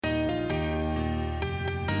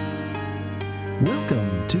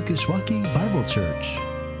Welcome to Kishwaukee Bible Church.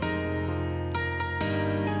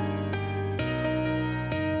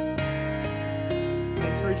 I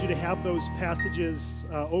encourage you to have those passages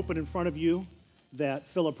open in front of you that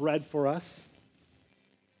Philip read for us.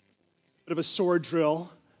 Bit of a sword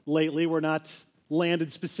drill lately. We're not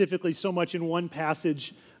landed specifically so much in one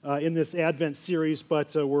passage in this Advent series,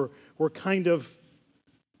 but we're kind of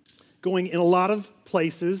going in a lot of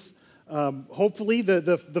places. Hopefully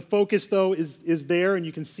the focus, though, is there, and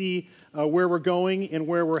you can see where we're going and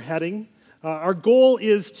where we're heading. Our goal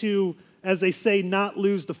is to, as they say, not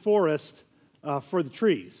lose the forest for the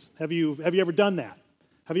trees. Have you ever done that?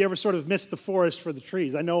 Have you ever sort of missed the forest for the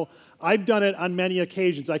trees? I know I've done it on many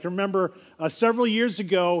occasions. I can remember several years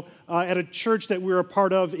ago at a church that we were a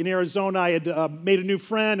part of in Arizona, I had made a new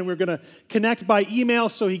friend, and we were going to connect by email,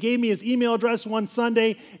 so he gave me his email address one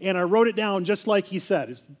Sunday, and I wrote it down just like he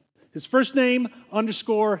said. His first name,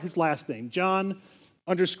 underscore, his last name, John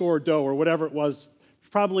underscore Doe, or whatever it was,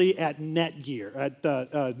 probably at Netgear,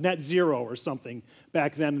 at Net Zero or something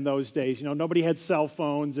back then in those days. You know, nobody had cell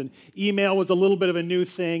phones, and email was a little bit of a new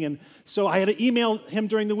thing. And so I had to email him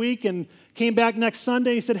during the week, and came back next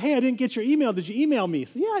Sunday. He said, "Hey, I didn't get your email. Did you email me?" I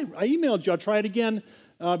said, "Yeah, I emailed you. I'll try it again."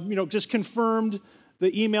 Just confirmed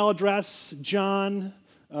the email address, John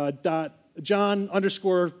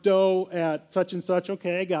underscore Doe at such and such.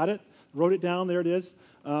 Okay, I got it. Wrote it down. There it is.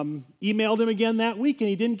 Emailed him again that week, and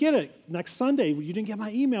he didn't get it. Next Sunday, "You didn't get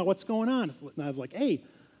my email. What's going on?" And I was like, "Hey,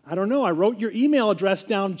 I don't know. I wrote your email address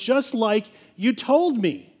down just like you told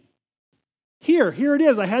me. Here it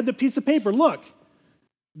is. I had the piece of paper. Look,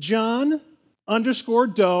 John underscore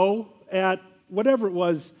Doe at whatever it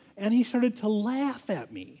was." And he started to laugh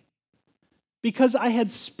at me because I had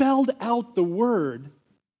spelled out the word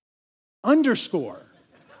underscore.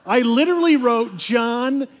 I literally wrote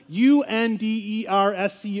John, Underscore,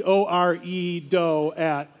 Doe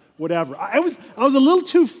at whatever. I was a little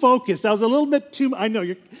too focused. I was a little bit too, I know,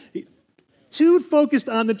 you're too focused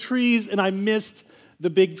on the trees, and I missed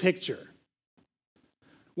the big picture.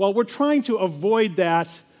 Well, we're trying to avoid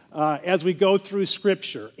that as we go through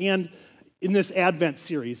Scripture and in this Advent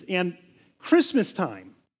series. And Christmas time,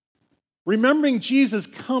 remembering Jesus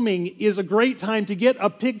coming, is a great time to get a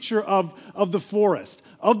picture of the forest,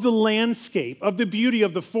 of the landscape, of the beauty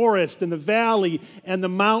of the forest and the valley and the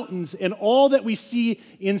mountains and all that we see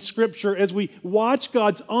in Scripture as we watch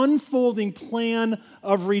God's unfolding plan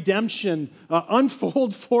of redemption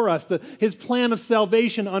unfold for us, His plan of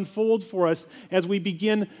salvation unfold for us as we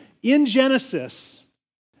begin in Genesis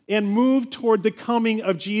and move toward the coming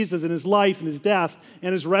of Jesus and His life and His death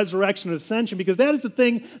and His resurrection and ascension, because that is the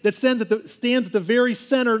thing that stands at the very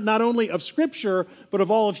center not only of Scripture, but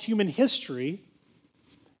of all of human history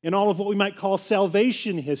and all of what we might call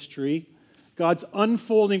salvation history, God's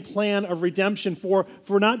unfolding plan of redemption for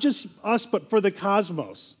not just us, but for the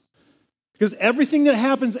cosmos. Because everything that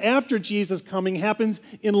happens after Jesus' coming happens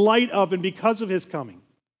in light of and because of His coming.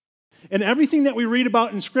 And everything that we read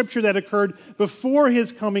about in Scripture that occurred before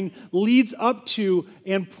His coming leads up to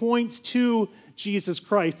and points to Jesus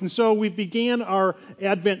Christ. And so we began our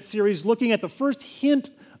Advent series looking at the first hint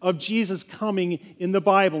of Jesus coming in the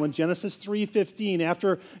Bible in Genesis 3:15,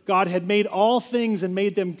 after God had made all things and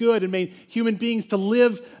made them good and made human beings to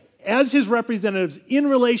live as His representatives in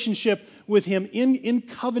relationship with Him, in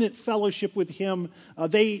covenant fellowship with Him.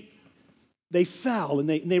 They fell and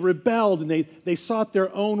they rebelled and they sought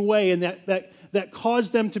their own way, and that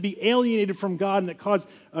caused them to be alienated from God, and that caused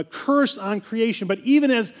a curse on creation. But even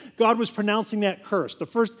as God was pronouncing that curse, the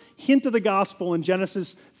first hint of the gospel in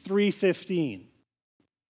Genesis 3:15,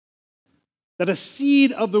 that a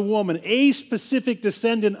seed of the woman, a specific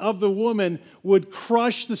descendant of the woman, would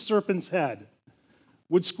crush the serpent's head,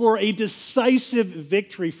 would score a decisive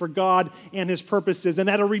victory for God and His purposes, and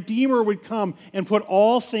that a Redeemer would come and put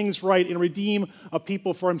all things right and redeem a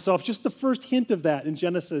people for Himself. Just the first hint of that in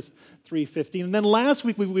Genesis 3:15. And then last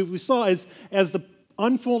week we saw as the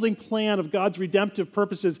unfolding plan of God's redemptive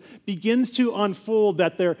purposes begins to unfold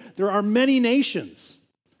that there are many nations,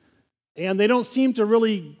 and they don't seem to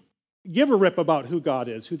really give a rip about who God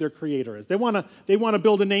is, who their Creator is. They want to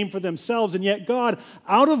build a name for themselves, and yet God,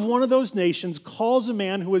 out of one of those nations, calls a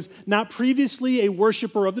man who was not previously a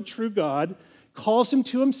worshiper of the true God, calls him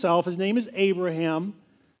to Himself. His name is Abraham,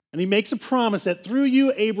 and He makes a promise that through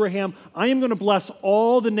you, Abraham, I am going to bless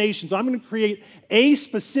all the nations. I'm going to create a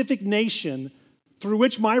specific nation through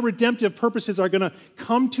which my redemptive purposes are going to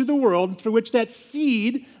come to the world, and through which that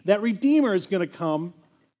seed, that Redeemer, is going to come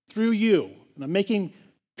through you. And I'm making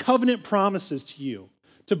covenant promises to you,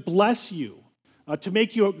 to bless you, to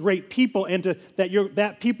make you a great people, and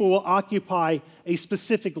that people will occupy a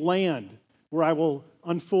specific land where I will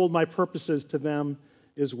unfold my purposes to them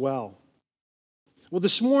as well. Well,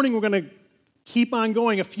 this morning we're going to keep on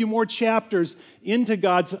going a few more chapters into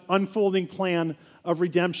God's unfolding plan of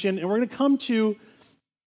redemption, and we're going to come to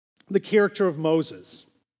the character of Moses.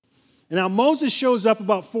 And now Moses shows up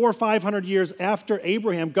about 400 or 500 years after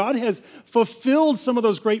Abraham. God has fulfilled some of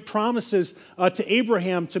those great promises to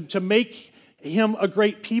Abraham to make him a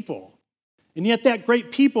great people. And yet that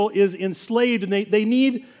great people is enslaved, and they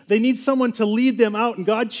need someone to lead them out. And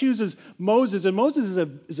God chooses Moses, and Moses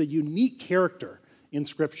is a unique character in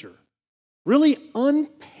Scripture. Really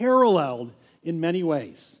unparalleled in many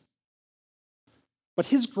ways. But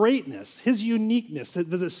his greatness, his uniqueness,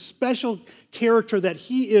 the special character that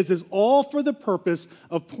he is all for the purpose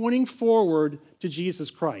of pointing forward to Jesus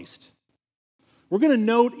Christ. We're going to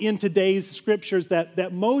note in today's scriptures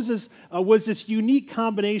that Moses was this unique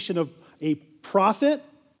combination of a prophet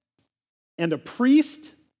and a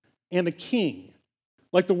priest and a king,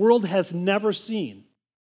 like the world has never seen.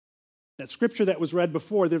 That scripture that was read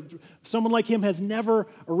before, someone like him has never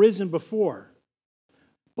arisen before.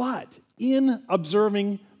 But in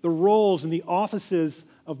observing the roles and the offices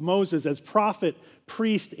of Moses as prophet,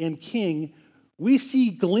 priest, and king, we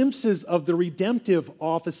see glimpses of the redemptive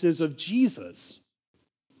offices of Jesus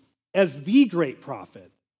as the great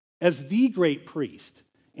prophet, as the great priest,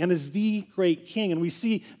 and as the great king. And we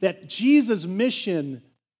see that Jesus' mission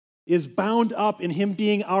is bound up in him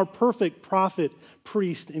being our perfect prophet,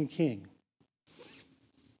 priest, and king.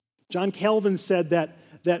 John Calvin said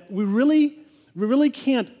that we really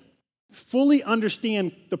can't fully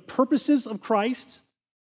understand the purposes of Christ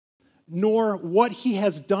nor what he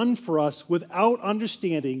has done for us without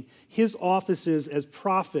understanding his offices as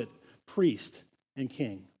prophet, priest, and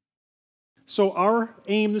king. So our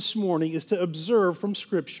aim this morning is to observe from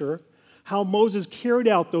Scripture how Moses carried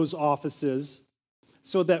out those offices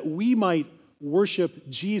so that we might worship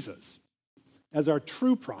Jesus as our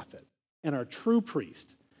true prophet and our true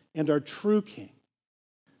priest and our true king,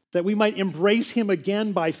 that we might embrace him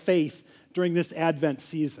again by faith during this Advent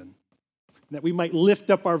season, that we might lift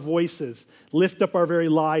up our voices, lift up our very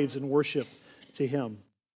lives in worship to him.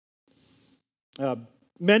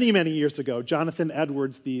 Many, many years ago, Jonathan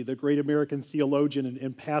Edwards, the great American theologian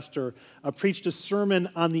and pastor, preached a sermon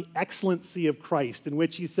on the excellency of Christ, in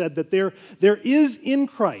which he said that there is in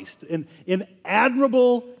Christ an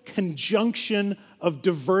admirable conjunction of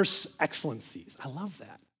diverse excellencies. I love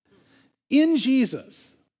that. In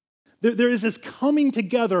Jesus, there is this coming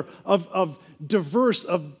together of diverse,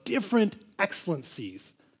 of different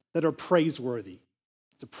excellencies that are praiseworthy.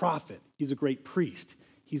 He's a prophet. He's a great priest.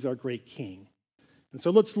 He's our great king. And so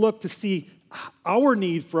let's look to see our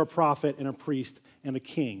need for a prophet and a priest and a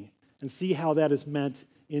king and see how that is meant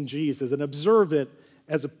in Jesus and observe it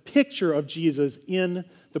as a picture of Jesus in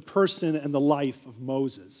the person and the life of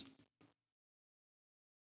Moses.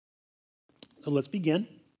 So let's begin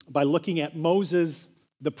by looking at Moses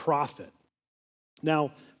the prophet.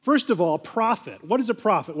 Now, first of all, prophet. What is a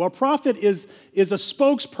prophet? Well, a prophet is a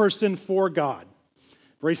spokesperson for God.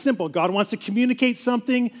 Very simple. God wants to communicate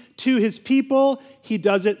something to his people. He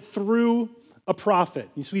does it through a prophet.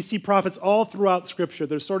 We see prophets all throughout Scripture.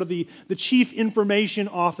 They're sort of the chief information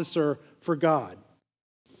officer for God.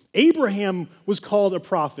 Abraham was called a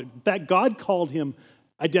prophet. In fact, God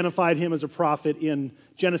identified him as a prophet in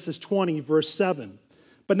Genesis 20, verse 7.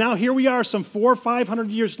 But now here we are some 400 or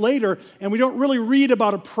 500 years later, and we don't really read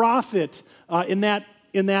about a prophet in that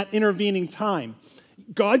intervening time.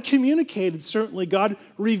 God communicated, certainly. God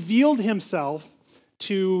revealed himself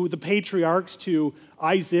to the patriarchs, to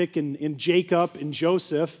Isaac and Jacob and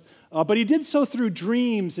Joseph, but he did so through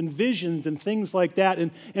dreams and visions and things like that,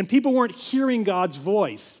 and people weren't hearing God's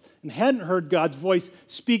voice and hadn't heard God's voice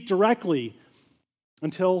speak directly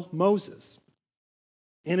until Moses.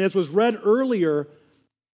 And as was read earlier,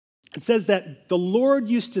 it says that the Lord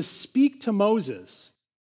used to speak to Moses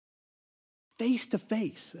face to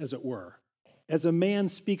face, as it were, as a man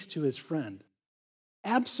speaks to his friend.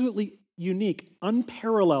 Absolutely unique,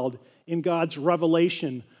 unparalleled in God's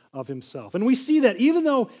revelation of himself. And we see that even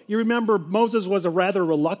though, you remember, Moses was a rather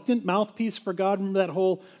reluctant mouthpiece for God. Remember that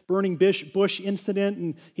whole burning bush incident?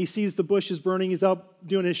 And he sees the bush is burning. He's out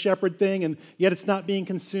doing his shepherd thing, and yet it's not being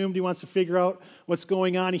consumed. He wants to figure out what's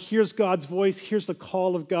going on. He hears God's voice, hears the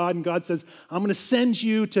call of God, and God says, I'm going to send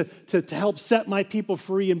you to help set my people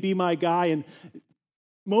free and be my guy. And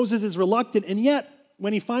Moses is reluctant, and yet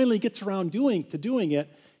when he finally gets around doing it,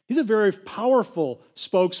 he's a very powerful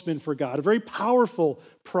spokesman for God, a very powerful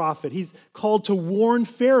prophet. He's called to warn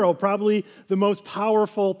Pharaoh, probably the most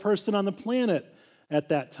powerful person on the planet at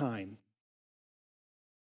that time.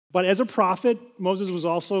 But as a prophet, Moses was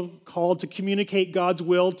also called to communicate God's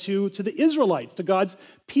will to the Israelites, to God's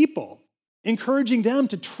people, encouraging them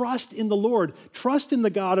to trust in the Lord, trust in the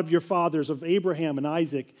God of your fathers, of Abraham and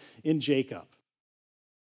Isaac and Jacob.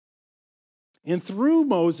 And through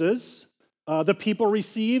Moses, the people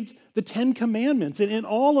received the Ten Commandments and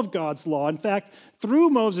all of God's law. In fact, through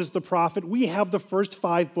Moses the prophet, we have the first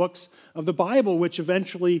 5 books of the Bible, which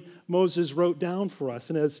eventually Moses wrote down for us.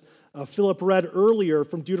 And as Philip read earlier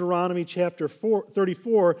from Deuteronomy chapter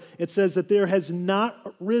 34, it says that there has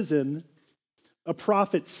not risen a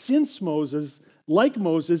prophet since Moses, like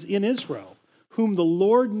Moses in Israel, whom the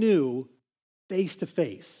Lord knew face to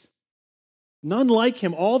face. None like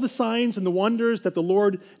him. All the signs and the wonders that the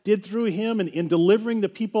Lord did through him in delivering the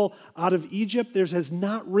people out of Egypt, there has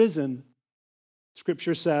not risen,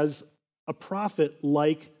 Scripture says, a prophet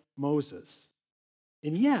like Moses.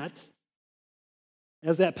 And yet,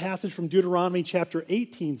 as that passage from Deuteronomy chapter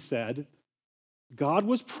 18 said, God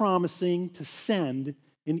was promising to send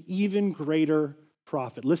an even greater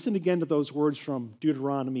prophet. Listen again to those words from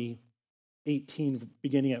Deuteronomy 18,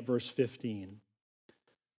 beginning at verse 15.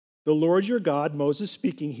 The Lord your God, Moses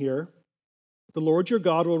speaking here, the Lord your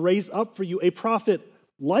God will raise up for you a prophet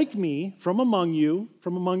like me from among you,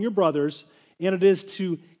 from among your brothers, and it is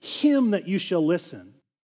to him that you shall listen.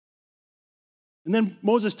 And then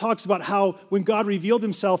Moses talks about how when God revealed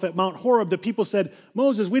himself at Mount Horeb, the people said,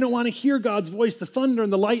 Moses, we don't want to hear God's voice, the thunder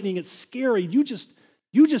and the lightning, it's scary. You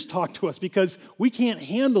just talk to us because we can't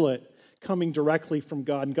handle it coming directly from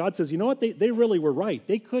God. And God says, you know what? They really were right.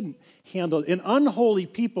 They couldn't handle it. An unholy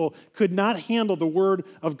people could not handle the word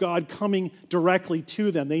of God coming directly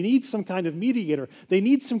to them. They need some kind of mediator. They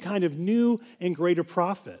need some kind of new and greater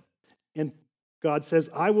prophet. And God says,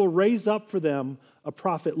 I will raise up for them a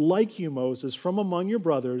prophet like you, Moses, from among your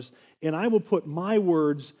brothers, and I will put my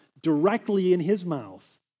words directly in his mouth,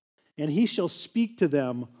 and he shall speak to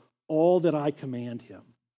them all that I command him.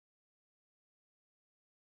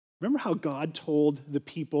 Remember how God told the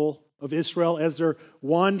people of Israel as they're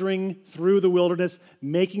wandering through the wilderness,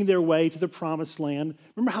 making their way to the promised land?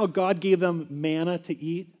 Remember how God gave them manna to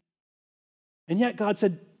eat? And yet God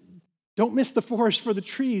said, don't miss the forest for the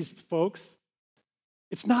trees, folks.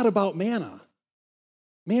 It's not about manna.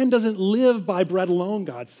 Man doesn't live by bread alone,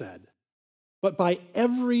 God said, but by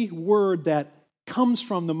every word that comes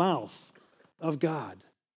from the mouth of God.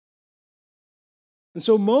 And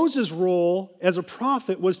so Moses' role as a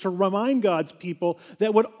prophet was to remind God's people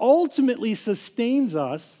that what ultimately sustains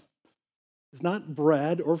us is not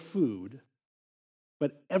bread or food,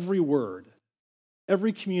 but every word,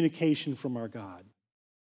 every communication from our God.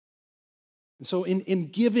 And so in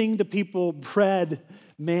giving the people bread,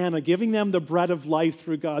 manna, giving them the bread of life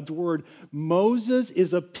through God's word, Moses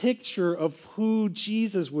is a picture of who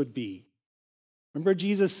Jesus would be. Remember,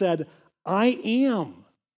 Jesus said, I am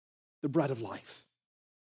the bread of life.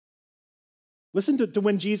 Listen to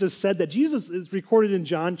when Jesus said that. Jesus is recorded in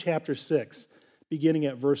John chapter 6, beginning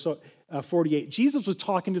at verse 48. Jesus was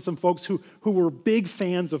talking to some folks who were big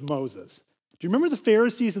fans of Moses. Do you remember the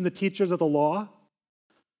Pharisees and the teachers of the law?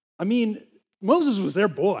 I mean, Moses was their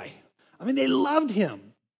boy. I mean, they loved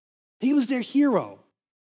him. He was their hero.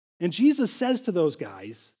 And Jesus says to those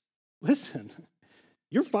guys, listen,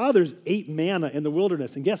 your fathers ate manna in the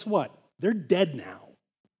wilderness, and guess what? They're dead now.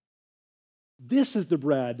 This is the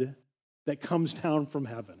bread that comes down from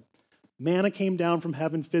heaven. Manna came down from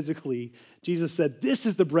heaven physically. Jesus said, this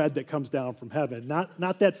is the bread that comes down from heaven,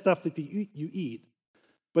 not that stuff that you eat,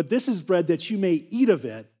 but this is bread that you may eat of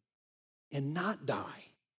it and not die.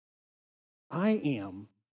 I am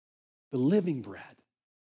the living bread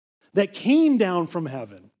that came down from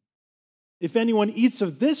heaven. If anyone eats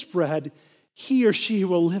of this bread, he or she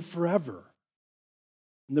will live forever.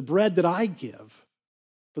 And the bread that I give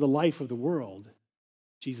for the life of the world,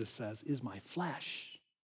 Jesus says, is my flesh.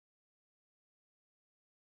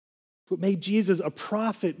 What made Jesus a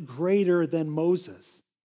prophet greater than Moses.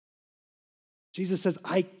 Jesus says,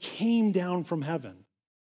 I came down from heaven.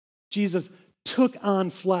 Jesus took on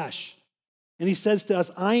flesh. And he says to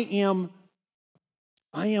us, I am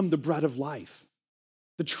the bread of life,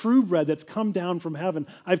 the true bread that's come down from heaven.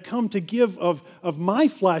 I've come to give of my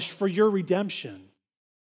flesh for your redemption.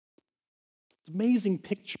 It's an amazing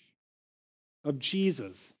picture of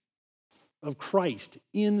Jesus, of Christ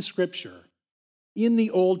in Scripture, in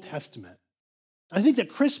the Old Testament. I think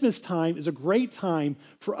that Christmas time is a great time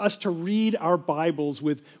for us to read our Bibles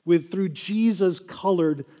through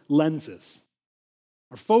Jesus-colored lenses.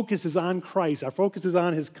 Our focus is on Christ. Our focus is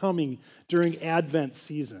on his coming during Advent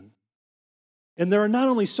season. And there are not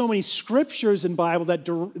only so many scriptures in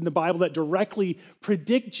the Bible that directly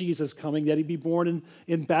predict Jesus coming, that he'd be born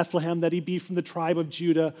in Bethlehem, that he'd be from the tribe of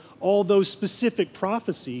Judah, all those specific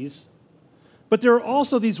prophecies, but there are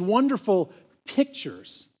also these wonderful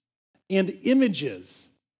pictures and images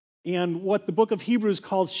and what the book of Hebrews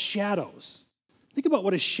calls shadows. Think about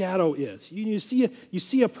what a shadow is. You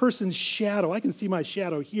see a person's shadow. I can see my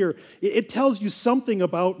shadow here. It tells you something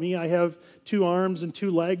about me. I have 2 arms and 2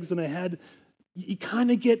 legs and a head. You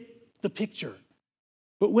kind of get the picture.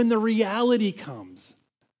 But when the reality comes,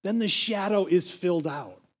 then the shadow is filled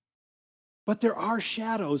out. But there are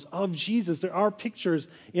shadows of Jesus. There are pictures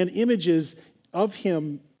and images of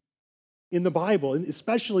him in the Bible, and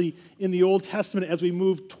especially in the Old Testament as we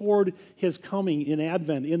move toward his coming in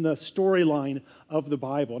Advent, in the storyline of the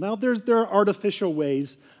Bible. Now, there are artificial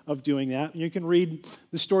ways of doing that. You can read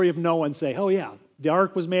the story of Noah and say, oh yeah, the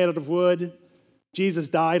ark was made out of wood, Jesus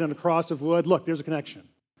died on a cross of wood, look, there's a connection.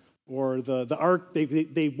 Or the ark,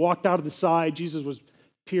 they walked out of the side, Jesus was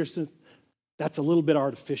pierced. That's a little bit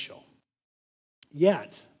artificial.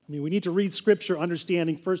 Yet, we need to read Scripture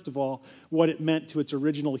understanding, first of all, what it meant to its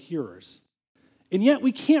original hearers. And yet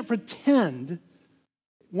we can't pretend,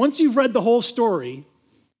 once you've read the whole story,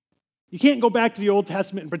 you can't go back to the Old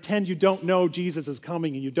Testament and pretend you don't know Jesus is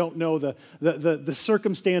coming and you don't know the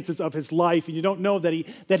circumstances of his life and you don't know that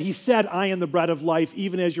he said, I am the bread of life,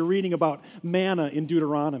 even as you're reading about manna in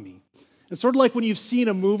Deuteronomy. It's sort of like when you've seen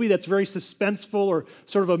a movie that's very suspenseful or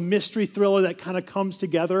sort of a mystery thriller that kind of comes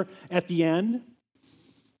together at the end.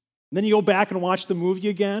 And then you go back and watch the movie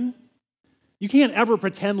again. You can't ever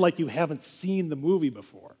pretend like you haven't seen the movie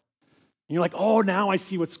before. And you're like, oh, now I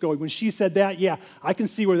see what's going. When she said that, yeah, I can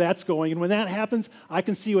see where that's going. And when that happens, I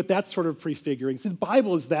can see what that's sort of prefiguring. See, the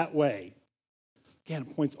Bible is that way. Again,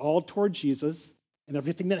 it points all toward Jesus, and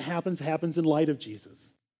everything that happens in light of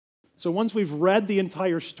Jesus. So once we've read the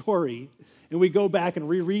entire story and we go back and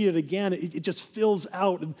reread it again, it just fills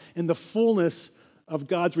out, and the fullness of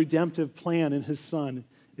God's redemptive plan in his Son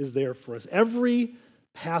is there for us. Every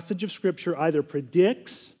passage of Scripture either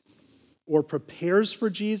predicts or prepares for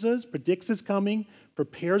Jesus, predicts his coming,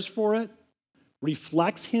 prepares for it,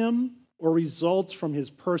 reflects him, or results from his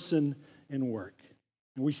person and work.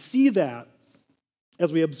 And we see that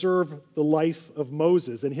as we observe the life of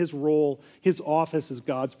Moses and his role, his office as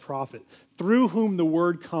God's prophet, through whom the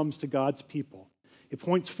word comes to God's people. It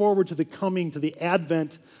points forward to the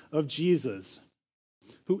advent of Jesus,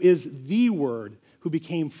 who is the Word who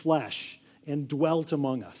became flesh and dwelt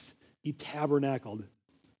among us. He tabernacled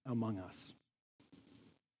among us.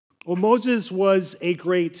 Well, Moses was a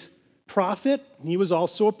great prophet. He was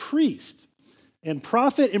also a priest. And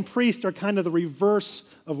prophet and priest are kind of the reverse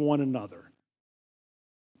of one another.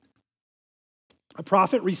 A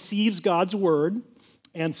prophet receives God's word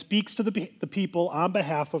and speaks to the people on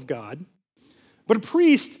behalf of God. But a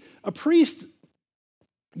priest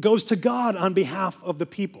goes to God on behalf of the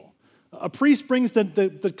people. A priest brings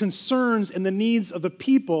the concerns and the needs of the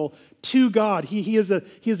people to God. He is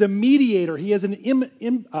a mediator. He is an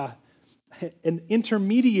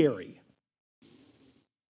intermediary,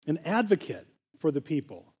 an advocate for the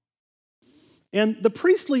people. And the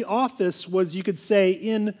priestly office was, you could say,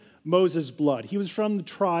 in Moses' blood. He was from the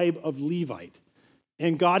tribe of Levite.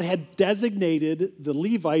 And God had designated the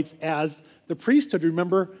Levites as the priesthood.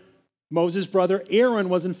 Remember, Moses' brother Aaron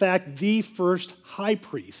was, in fact, the first high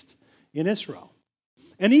priest in Israel.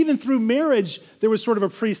 And even through marriage, there was sort of a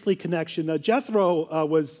priestly connection. Jethro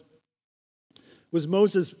was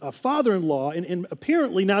Moses' father-in-law, and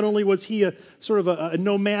apparently not only was he a sort of a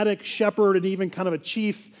nomadic shepherd and even kind of a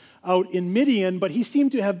chief out in Midian, but he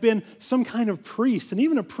seemed to have been some kind of priest, and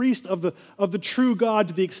even a priest of the true God,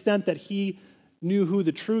 to the extent that he knew who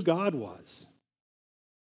the true God was.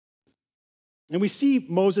 And we see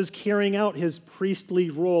Moses carrying out his priestly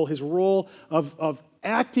role, his role of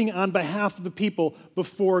acting on behalf of the people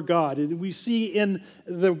before God. And we see in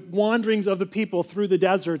the wanderings of the people through the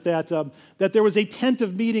desert that there was a tent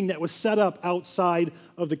of meeting that was set up outside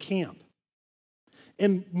of the camp.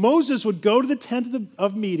 And Moses would go to the tent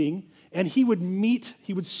of meeting, and he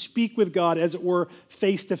would speak with God, as it were,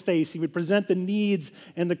 face to face. He would present the needs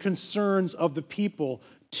and the concerns of the people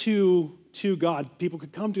to God. People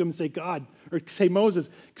could come to him and say, God, or say, Moses,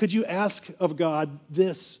 could you ask of God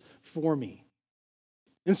this for me?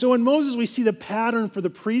 And so in Moses, we see the pattern for the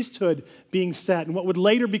priesthood being set, and what would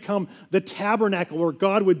later become the tabernacle, where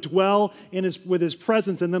God would dwell with his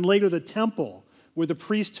presence, and then later the temple, where the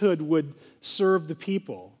priesthood would serve the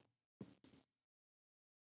people.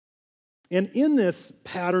 And in this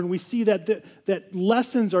pattern, we see that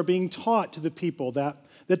lessons are being taught to the people, that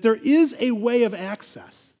there is a way of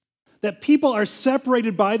access, that people are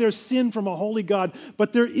separated by their sin from a holy God,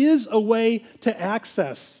 but there is a way to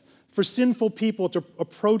access for sinful people to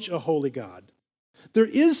approach a holy God. There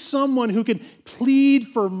is someone who can plead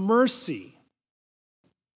for mercy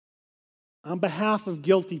on behalf of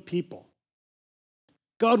guilty people.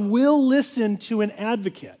 God will listen to an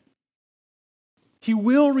advocate. He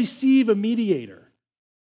will receive a mediator.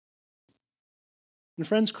 And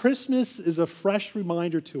friends, Christmas is a fresh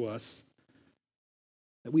reminder to us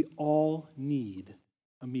that we all need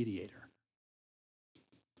a mediator.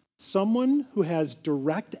 Someone who has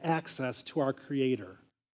direct access to our Creator,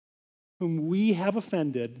 whom we have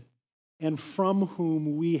offended and from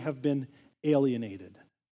whom we have been alienated.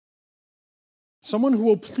 Someone who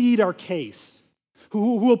will plead our case,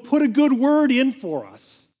 who will put a good word in for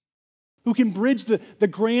us, who can bridge the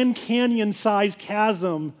Grand Canyon-sized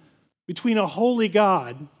chasm between a holy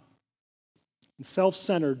God and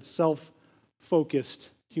self-centered, self-focused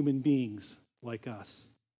human beings like us.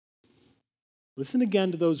 Listen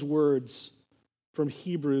again to those words from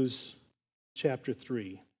Hebrews chapter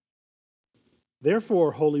 3.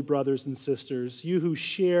 Therefore, holy brothers and sisters, you who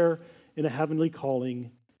share in a heavenly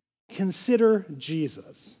calling, consider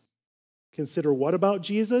Jesus. Consider what about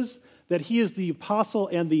Jesus? That he is the apostle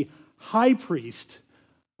and the high priest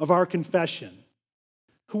of our confession,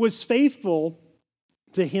 who was faithful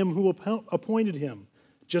to him who appointed him,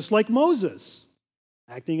 just like Moses,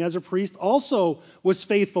 acting as a priest, also was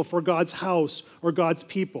faithful for God's house or God's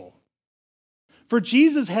people. For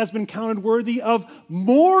Jesus has been counted worthy of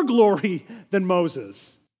more glory than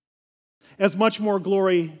Moses, as much more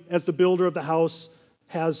glory as the builder of the house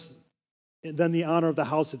has than the honor of the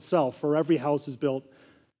house itself. For every house is built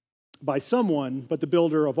by someone, but the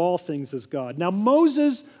builder of all things is God. Now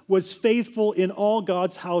Moses was faithful in all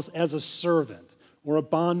God's house as a servant, or a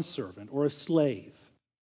bondservant, or a slave,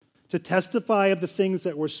 to testify of the things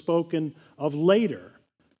that were spoken of later.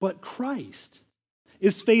 But Christ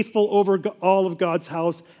is faithful over all of God's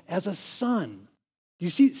house as a son. Do you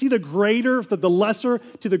see the greater, the lesser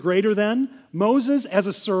to the greater then? Moses as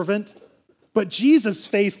a servant, but Jesus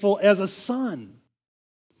faithful as a son.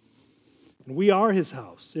 And we are his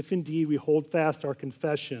house, if indeed we hold fast our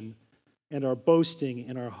confession and our boasting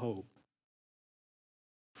in our hope.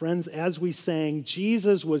 Friends, as we sang,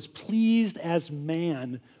 Jesus was pleased as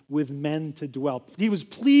man with men to dwell. He was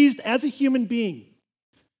pleased as a human being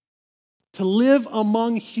to live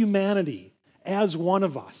among humanity as one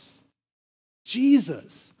of us.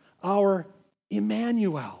 Jesus, our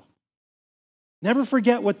Emmanuel. Never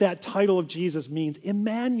forget what that title of Jesus means.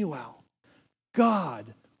 Emmanuel,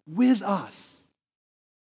 God with us.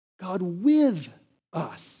 God with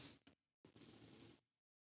us.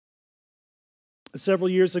 Several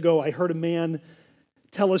years ago, I heard a man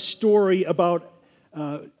tell a story about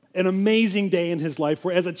an amazing day in his life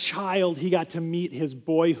where as a child he got to meet his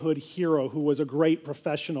boyhood hero who was a great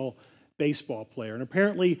professional baseball player. And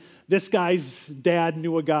apparently this guy's dad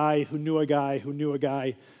knew a guy who knew a guy who knew a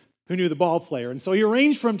guy who knew the ball player. And so he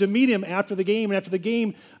arranged for him to meet him after the game. And after the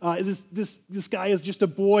game, this guy is just a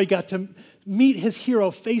boy, got to meet his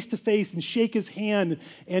hero face to face and shake his hand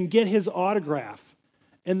and get his autograph.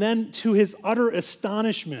 And then to his utter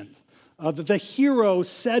astonishment, the hero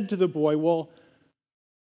said to the boy, well,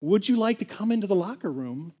 would you like to come into the locker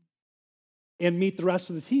room and meet the rest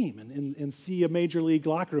of the team and see a major league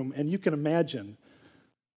locker room? And you can imagine,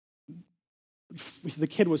 the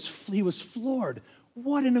kid was floored.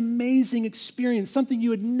 What an amazing experience, something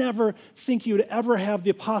you would never think you would ever have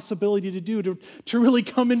the possibility to do, to really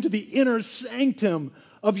come into the inner sanctum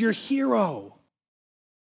of your hero.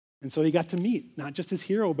 And so he got to meet not just his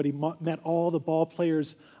hero, but he met all the ball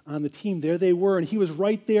players on the team. There they were, and he was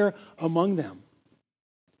right there among them.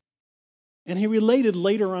 And he related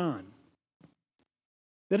later on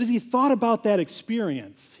that as he thought about that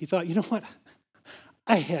experience, he thought, you know what?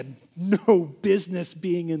 I had no business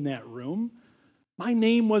being in that room. My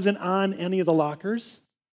name wasn't on any of the lockers.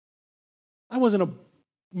 I wasn't a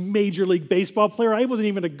major league baseball player. I wasn't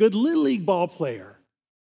even a good little league ball player.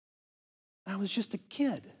 I was just a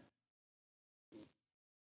kid.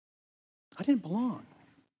 I didn't belong.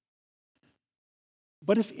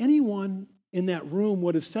 But if anyone in that room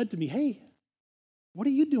would have said to me, hey, what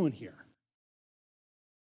are you doing here?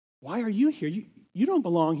 Why are you here? You don't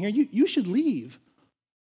belong here. You should leave.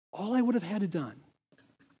 All I would have had to done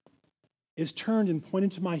is turned and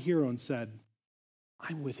pointed to my hero and said,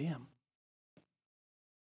 I'm with him.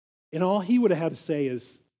 And all he would have had to say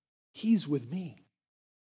is, he's with me.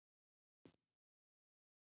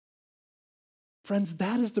 Friends,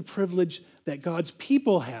 that is the privilege that God's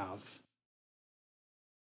people have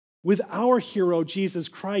with our hero, Jesus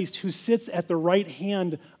Christ, who sits at the right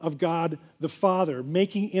hand of God the Father,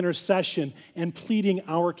 making intercession and pleading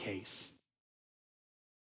our case.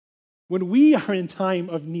 When we are in time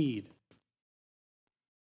of need,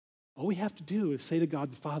 all we have to do is say to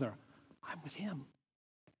God the Father, I'm with him.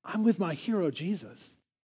 I'm with my hero, Jesus.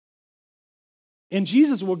 And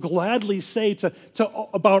Jesus will gladly say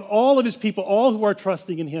about all of his people, all who are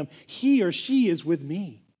trusting in him, he or she is with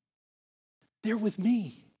me. They're with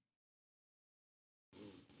me.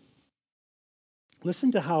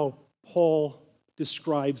 Listen to how Paul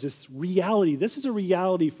describes this reality. This is a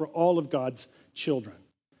reality for all of God's children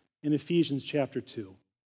in Ephesians chapter 2.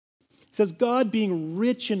 It says, God being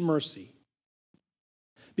rich in mercy,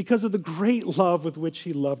 because of the great love with which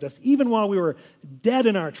he loved us, even while we were dead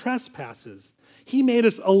in our trespasses, he made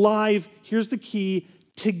us alive, here's the key,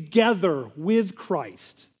 together with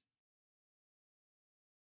Christ.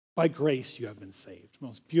 By grace you have been saved.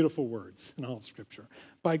 Most beautiful words in all of Scripture.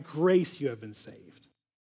 By grace you have been saved.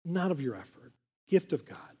 Not of your effort. Gift of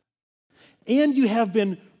God. And you have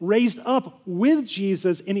been raised up with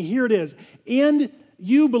Jesus, and here it is. And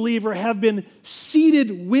you, believer, have been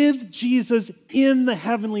seated with Jesus in the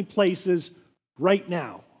heavenly places right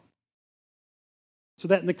now, so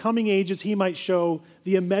that in the coming ages he might show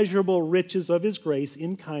the immeasurable riches of his grace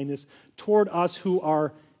in kindness toward us who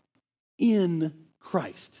are in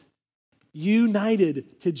Christ,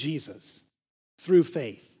 united to Jesus through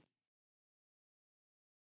faith.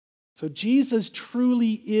 So Jesus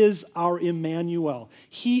truly is our Emmanuel.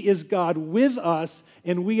 He is God with us,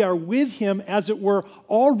 and we are with him, as it were,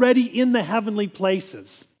 already in the heavenly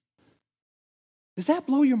places. Does that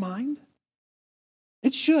blow your mind?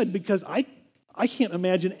 It should, because I can't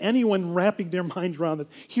imagine anyone wrapping their mind around this.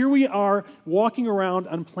 Here we are walking around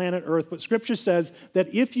on planet Earth, but Scripture says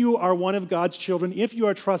that if you are one of God's children, if you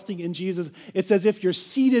are trusting in Jesus, it's as if you're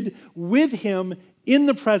seated with him in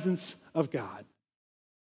the presence of God.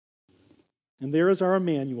 And there is our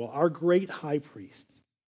Emmanuel, our great high priest,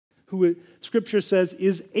 who Scripture says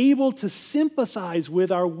is able to sympathize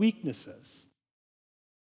with our weaknesses.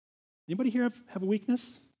 Anybody here have a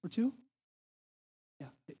weakness or two?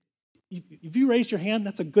 Yeah. If you raised your hand,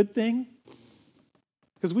 that's a good thing,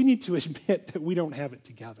 because we need to admit that we don't have it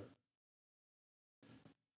together.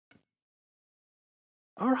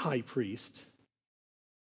 Our high priest,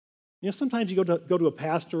 sometimes you go to a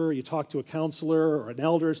pastor, or you talk to a counselor or an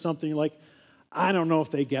elder or something, you're like, I don't know if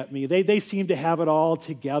they get me. They seem to have it all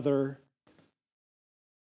together.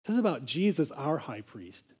 This is about Jesus, our high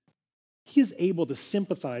priest. He is able to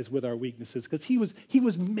sympathize with our weaknesses because he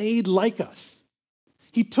was made like us.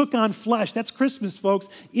 He took on flesh. That's Christmas, folks.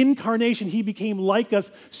 Incarnation, he became like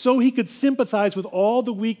us so he could sympathize with all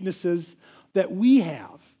the weaknesses that we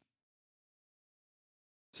have,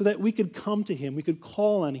 so that we could come to him, we could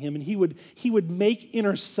call on him, and he would make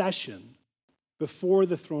intercession before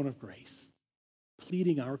the throne of grace,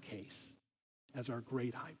 pleading our case as our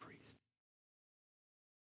great high priest.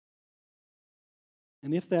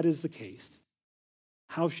 And if that is the case,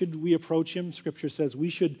 how should we approach him? Scripture says we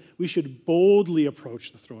should boldly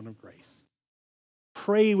approach the throne of grace.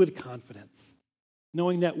 Pray with confidence,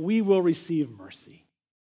 knowing that we will receive mercy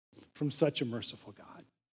from such a merciful God.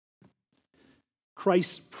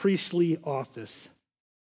 Christ's priestly office,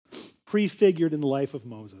 prefigured in the life of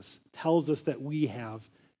Moses, tells us that we have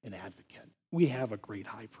an advocate. We have a great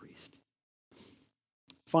high priest.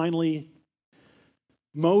 Finally,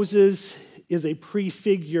 Moses is a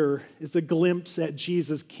prefigure, is a glimpse at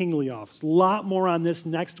Jesus' kingly office. A lot more on this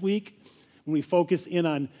next week when we focus in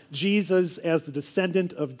on Jesus as the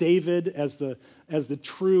descendant of David, as the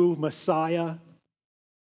true Messiah.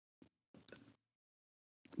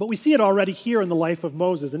 But we see it already here in the life of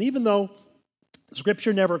Moses. And even though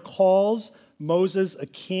Scripture never calls Moses a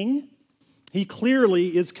king, he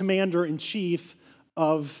clearly is commander-in-chief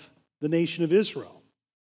of the nation of Israel,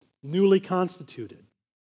 newly constituted.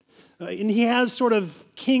 And he has sort of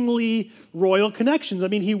kingly royal connections. I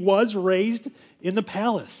mean, he was raised in the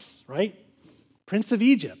palace, right? Prince of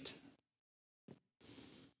Egypt.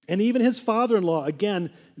 And even his father-in-law, again,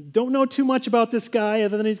 don't know too much about this guy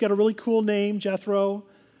other than he's got a really cool name, Jethro.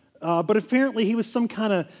 But apparently he was some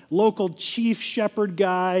kind of local chief shepherd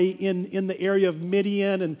guy in the area of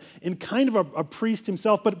Midian and kind of a priest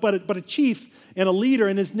himself, but a chief and a leader,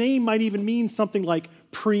 and his name might even mean something like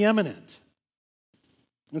preeminent.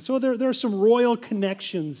 And so there are some royal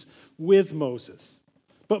connections with Moses.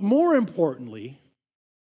 But more importantly,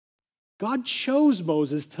 God chose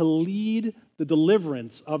Moses to lead the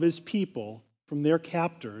deliverance of his people from their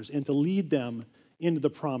captors and to lead them into the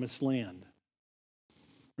promised land.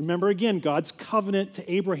 Remember again, God's covenant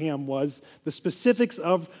to Abraham was the specifics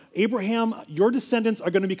of Abraham, your descendants are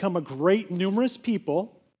going to become a great, numerous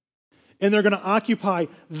people, and they're going to occupy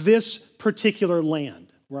this particular land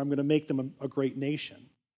where I'm going to make them a great nation.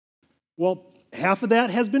 Well, half of that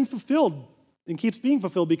has been fulfilled and keeps being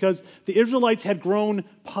fulfilled because the Israelites had grown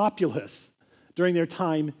populous during their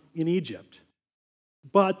time in Egypt.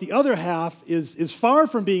 But the other half is far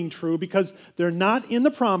from being true because they're not in the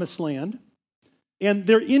promised land and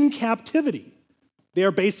they're in captivity. They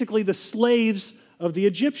are basically the slaves of the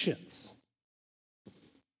Egyptians.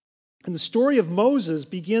 And the story of Moses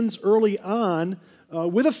begins early on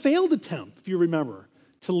with a failed attempt, if you remember,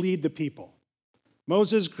 to lead the people.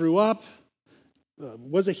 Moses grew up,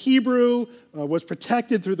 was a Hebrew, was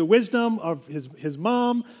protected through the wisdom of his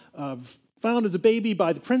mom, found as a baby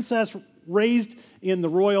by the princess, raised in the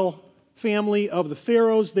royal family of the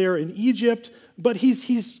pharaohs there in Egypt, but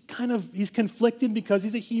he's conflicted because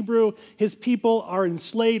he's a Hebrew. His people are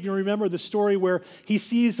enslaved. You remember the story where he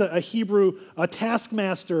sees a Hebrew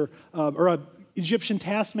taskmaster or an Egyptian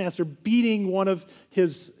taskmaster beating one of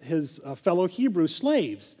his fellow Hebrew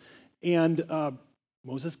slaves, and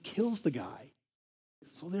Moses kills the guy.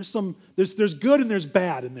 So there's good and there's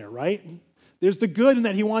bad in there, right? There's the good in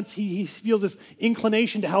that he feels this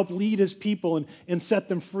inclination to help lead his people and set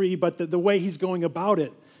them free, but the way he's going about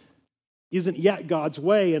it isn't yet God's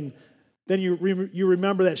way. And then you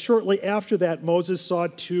remember that shortly after that, Moses saw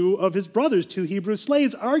two of his brothers, two Hebrew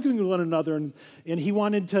slaves, arguing with one another, and he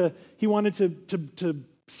wanted to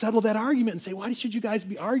settle that argument and say, why should you guys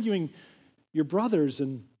be arguing, your brothers?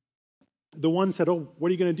 And the one said, oh, what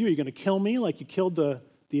are you going to do? Are you going to kill me like you killed the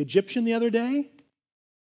Egyptian the other day?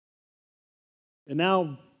 And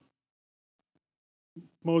now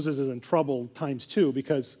Moses is in trouble times two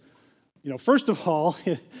because, first of all,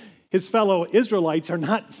 his fellow Israelites are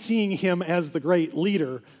not seeing him as the great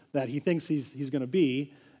leader that he thinks he's going to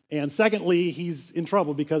be. And secondly, he's in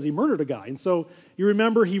trouble because he murdered a guy. And so you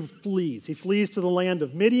remember he flees. He flees to the land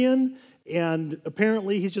of Midian, and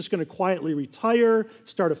apparently he's just going to quietly retire,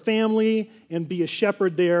 start a family, and be a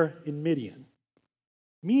shepherd there in Midian.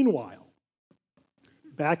 Meanwhile,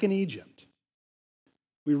 back in Egypt,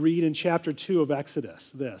 we read in chapter 2 of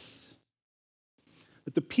Exodus this,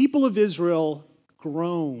 that the people of Israel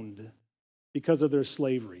groaned because of their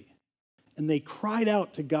slavery, and they cried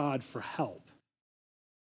out to God for help.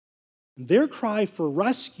 And their cry for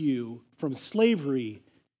rescue from slavery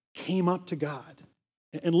came up to God.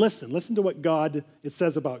 And listen to what it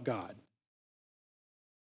says about God.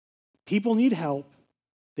 People need help.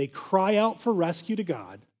 They cry out for rescue to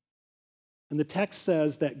God. And the text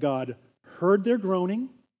says that God heard their groaning,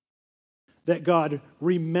 that God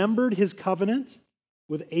remembered his covenant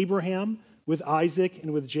with Abraham, with Isaac,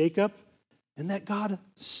 and with Jacob, and that God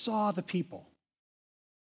saw the people.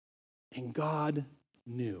 And God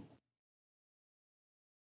knew.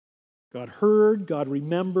 God heard, God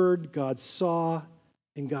remembered, God saw,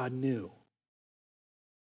 and God knew.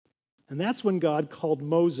 And that's when God called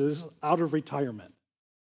Moses out of retirement.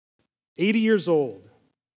 80 years old,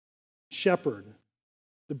 shepherd,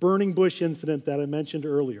 the burning bush incident that I mentioned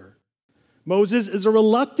earlier. Moses is a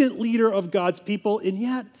reluctant leader of God's people, and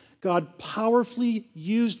yet God powerfully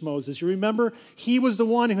used Moses. You remember, he was the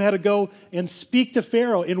one who had to go and speak to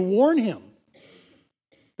Pharaoh and warn him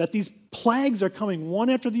that these plagues are coming one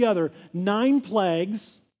after the other. 9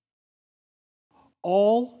 plagues,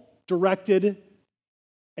 all directed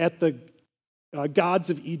at the gods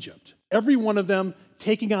of Egypt. Every one of them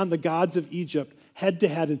taking on the gods of Egypt head to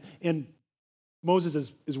head. And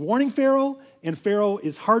Moses is warning Pharaoh, and Pharaoh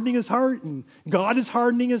is hardening his heart, and God is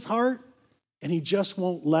hardening his heart, and he just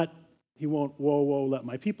won't let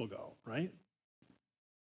my people go, right?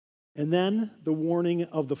 And then the warning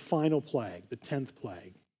of the final plague, the 10th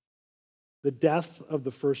plague, the death of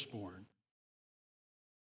the firstborn.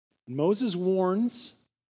 Moses warns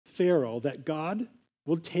Pharaoh that God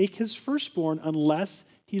will take his firstborn unless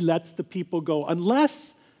he lets the people go.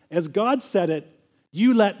 Unless, as God said it,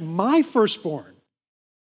 you let my firstborn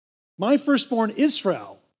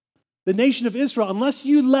Israel, the nation of Israel, unless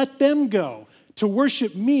you let them go to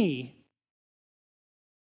worship me,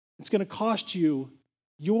 it's going to cost you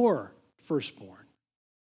your firstborn.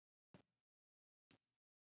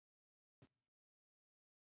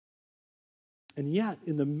 And yet,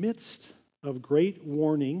 in the midst of great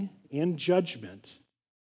warning and judgment,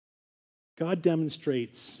 God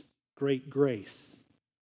demonstrates great grace.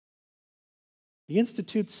 He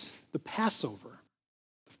institutes the Passover,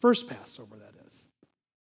 the first Passover, that is.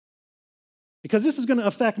 Because this is going to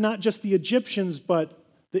affect not just the Egyptians, but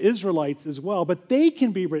the Israelites as well. But they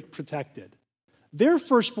can be protected. Their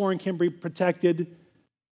firstborn can be protected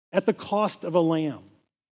at the cost of a lamb,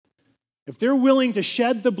 if they're willing to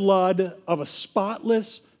shed the blood of a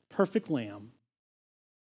spotless, perfect lamb,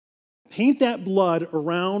 paint that blood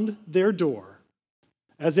around their door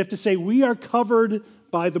as if to say, we are covered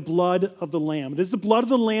by the blood of the Lamb. It is the blood of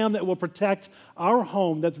the Lamb that will protect our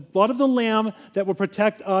home, that the blood of the Lamb that will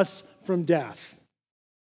protect us from death.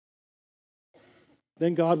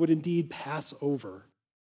 Then God would indeed pass over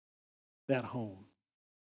that home.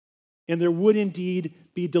 And there would indeed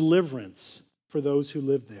be deliverance for those who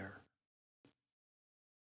live there.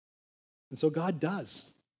 And so God does.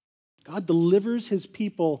 God delivers his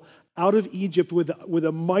people out of Egypt with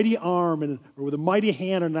a mighty arm or with a mighty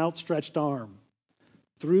hand and an outstretched arm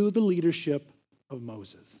through the leadership of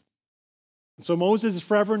Moses. And so Moses is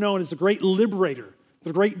forever known as the great liberator,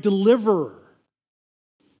 the great deliverer,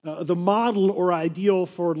 the model or ideal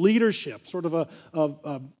for leadership, sort of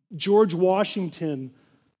a George Washington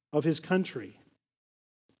of his country.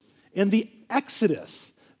 And the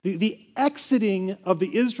Exodus, the exiting of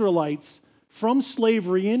the Israelites from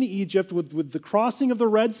slavery in Egypt with the crossing of the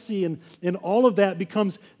Red Sea and all of that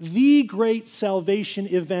becomes the great salvation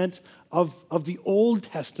event of the Old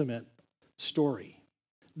Testament story.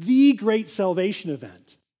 The great salvation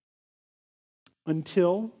event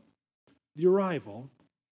until the arrival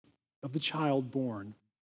of the child born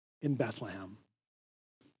in Bethlehem.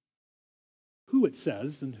 Who, it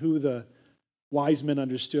says, and who the wise men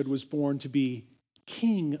understood was born to be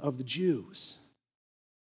King of the Jews.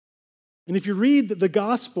 And if you read the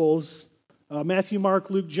Gospels, Matthew, Mark,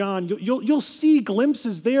 Luke, John, you'll see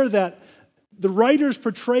glimpses there that the writers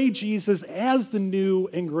portray Jesus as the new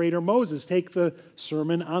and greater Moses. Take the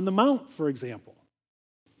Sermon on the Mount, for example.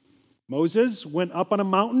 Moses went up on a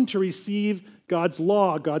mountain to receive God's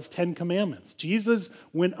law, God's 10 commandments. Jesus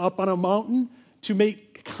went up on a mountain to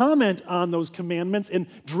make comment on those commandments and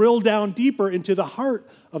drill down deeper into the heart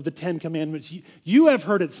of the 10 commandments. You have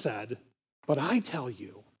heard it said, but I tell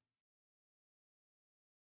you.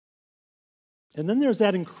 And then there's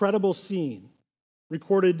that incredible scene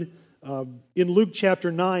recorded in Luke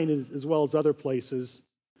chapter 9 as well as other places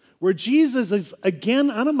where Jesus is again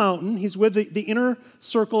on a mountain. He's with the inner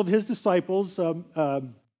circle of his disciples,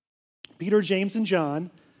 Peter, James, and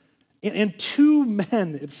John, and two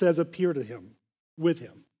men, it says, appear to him, with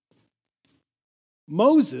him.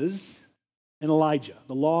 Moses and Elijah,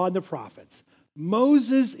 the law and the prophets.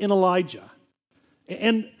 Moses and Elijah.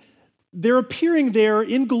 And they're appearing there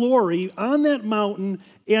in glory on that mountain,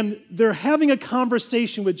 and they're having a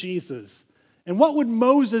conversation with Jesus. And what would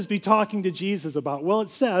Moses be talking to Jesus about? Well,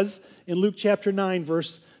 it says in Luke chapter 9,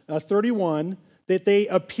 verse 31, that they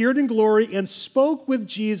appeared in glory and spoke with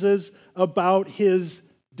Jesus about his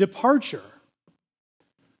departure.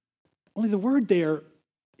 Only the word there,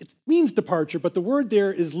 it means departure, but the word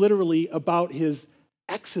there is literally about his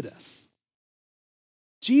exodus.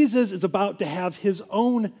 Jesus is about to have his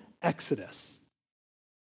own exodus.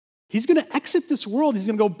 He's going to exit this world. He's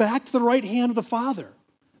going to go back to the right hand of the Father.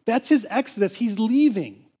 That's his exodus. He's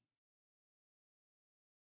leaving.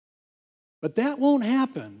 But that won't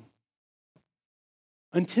happen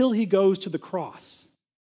until he goes to the cross,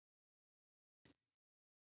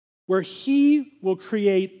 where he will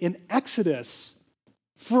create an exodus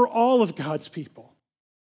for all of God's people,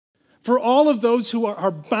 for all of those who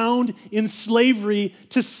are bound in slavery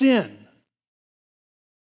to sin.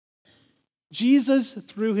 Jesus,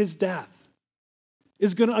 through his death,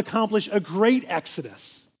 is going to accomplish a great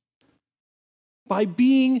exodus by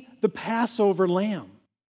being the Passover lamb.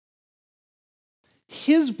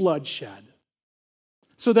 His blood shed,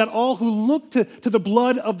 so that all who look to the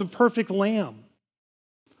blood of the perfect lamb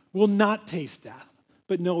will not taste death,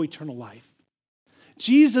 but know eternal life.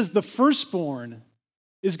 Jesus, the firstborn,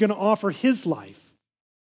 is going to offer his life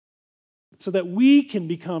so that we can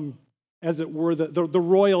become, as it were, the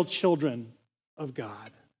royal children of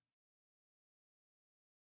God.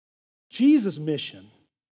 Jesus' mission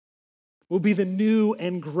will be the new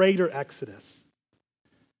and greater exodus.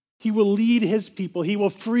 He will lead his people. He will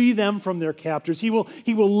free them from their captors. He will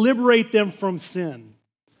liberate them from sin,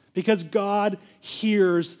 because God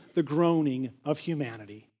hears the groaning of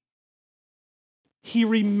humanity. He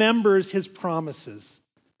remembers his promises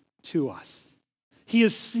to us. He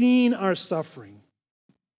has seen our suffering.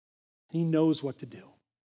 He knows what to do.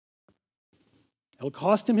 It'll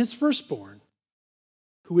cost him his firstborn,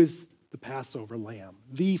 who is the Passover lamb,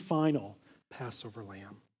 the final Passover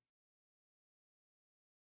lamb.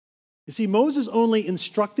 You see, Moses only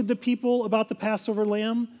instructed the people about the Passover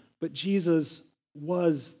lamb, but Jesus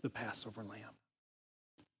was the Passover lamb.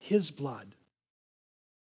 His blood.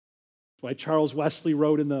 That's why Charles Wesley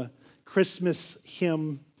wrote in the Christmas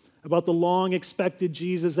hymn, about the long-expected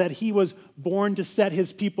Jesus, that he was born to set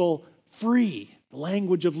his people free, the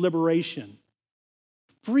language of liberation,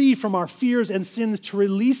 free from our fears and sins to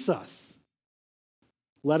release us.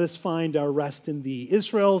 Let us find our rest in thee.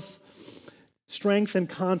 Israel's strength and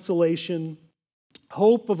consolation,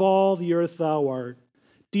 hope of all the earth thou art,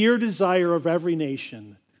 dear desire of every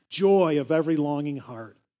nation, joy of every longing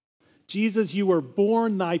heart. Jesus, you were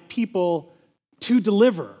born thy people to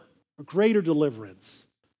deliver, a greater deliverance.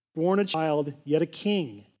 Born a child, yet a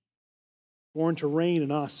king, born to reign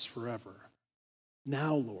in us forever.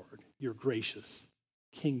 Now, Lord, your gracious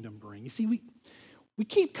kingdom bring. You see, we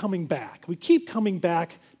keep coming back. We keep coming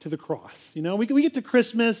back to the cross. You know, we get to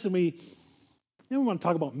Christmas and we want to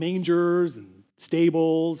talk about mangers and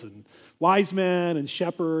stables and wise men and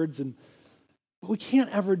shepherds, but we can't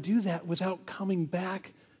ever do that without coming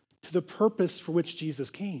back to the purpose for which Jesus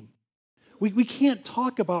came. We can't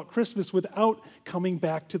talk about Christmas without coming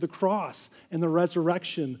back to the cross and the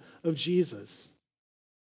resurrection of Jesus.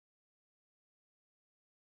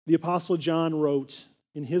 The Apostle John wrote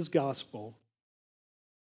in his gospel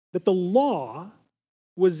that the law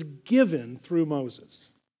was given through Moses.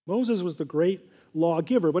 Moses was the great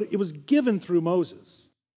lawgiver, but it was given through Moses.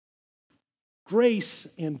 Grace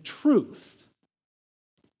and truth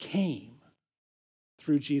came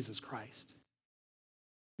through Jesus Christ.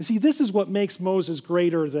 You see, this is what makes Jesus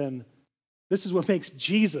greater than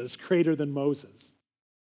Moses.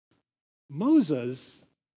 Moses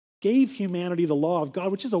gave humanity the law of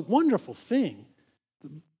God, which is a wonderful thing.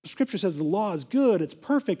 The Scripture says the law is good, it's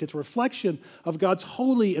perfect, it's a reflection of God's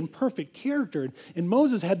holy and perfect character. And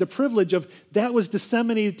Moses had the privilege of that was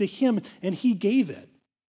disseminated to him, and he gave it.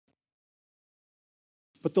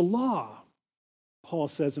 But the law, Paul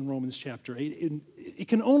says in Romans chapter 8, it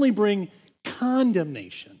can only bring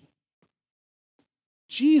condemnation.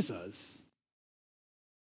 Jesus,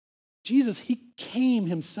 he came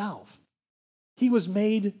himself. He was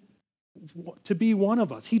made to be one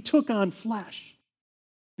of us. He took on flesh.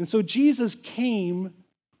 And so Jesus came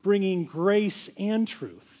bringing grace and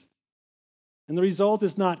truth. And the result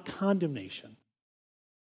is not condemnation,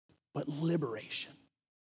 but liberation.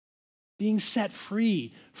 Being set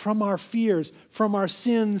free from our fears, from our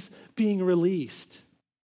sins, being released.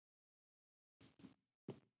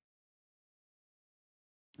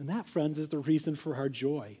 And that, friends, is the reason for our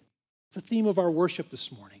joy. It's the theme of our worship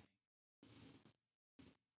this morning.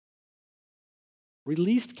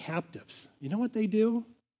 Released captives. You know what they do?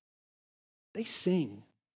 They sing.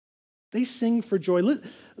 They sing for joy.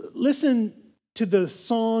 Listen to the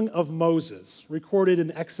song of Moses, recorded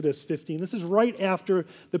in Exodus 15. This is right after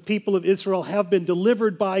the people of Israel have been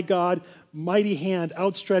delivered by God, mighty hand,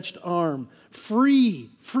 outstretched arm, free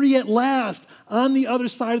at last, on the other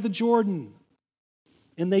side of the Jordan.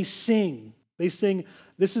 And they sing. This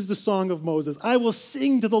is the song of Moses. I will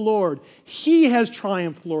sing to the Lord. He has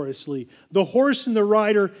triumphed gloriously. The horse and the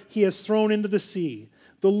rider he has thrown into the sea.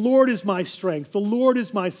 The Lord is my strength. The Lord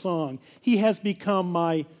is my song. He has become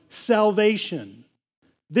my salvation.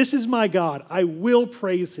 This is my God. I will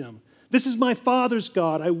praise him. This is my Father's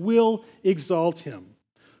God. I will exalt him.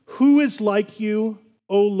 Who is like you,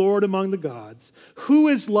 O Lord, among the gods? Who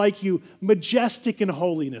is like you, majestic in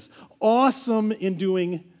holiness, awesome in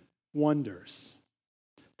doing wonders?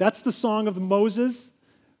 That's the song of Moses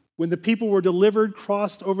when the people were delivered,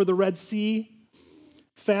 crossed over the Red Sea.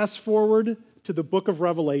 Fast forward to the book of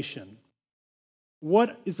Revelation.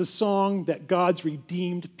 What is the song that God's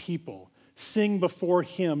redeemed people sing before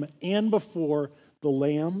him and before the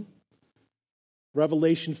Lamb?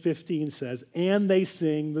 Revelation 15 says, and they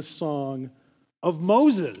sing the song of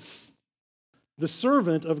Moses, the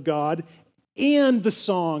servant of God, and the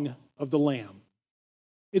song of the Lamb.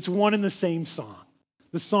 It's one and the same song.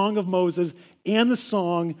 The song of Moses and the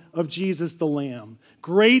song of Jesus the Lamb.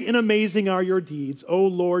 Great and amazing are your deeds, O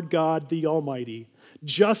Lord God the Almighty.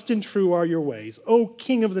 Just and true are your ways, O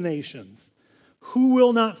King of the nations. Who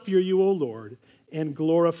will not fear you, O Lord, and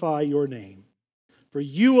glorify your name? For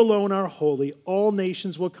you alone are holy. All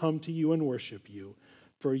nations will come to you and worship you.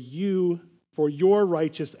 For your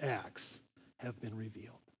righteous acts have been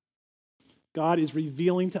revealed. God is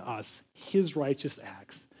revealing to us his righteous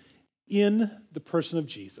acts in the person of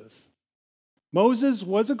Jesus. Moses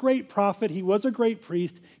was a great prophet, he was a great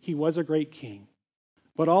priest, he was a great king.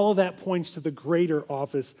 But all of that points to the greater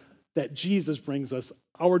office that Jesus brings us,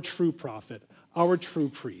 our true prophet, our true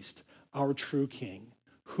priest, our true king,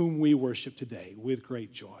 whom we worship today with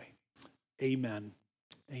great joy. Amen.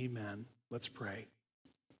 Amen. Let's pray.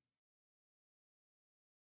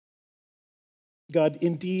 God,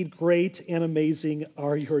 indeed great and amazing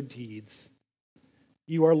are your deeds.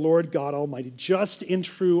 You are Lord God Almighty. Just and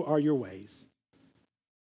true are your ways.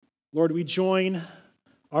 Lord, we join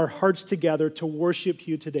our hearts together to worship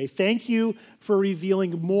you today. Thank you for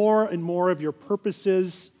revealing more and more of your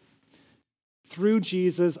purposes through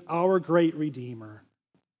Jesus, our great Redeemer,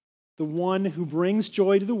 the one who brings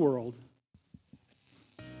joy to the world,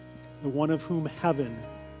 the one of whom heaven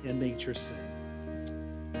and nature sing.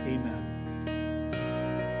 Amen.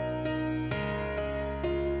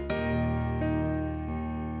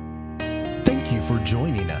 Thank you for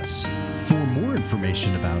joining us. For more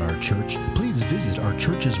information about our church, please visit our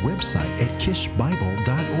church's website at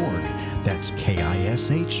kishbible.org. That's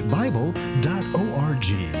KISH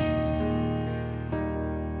Bible.org.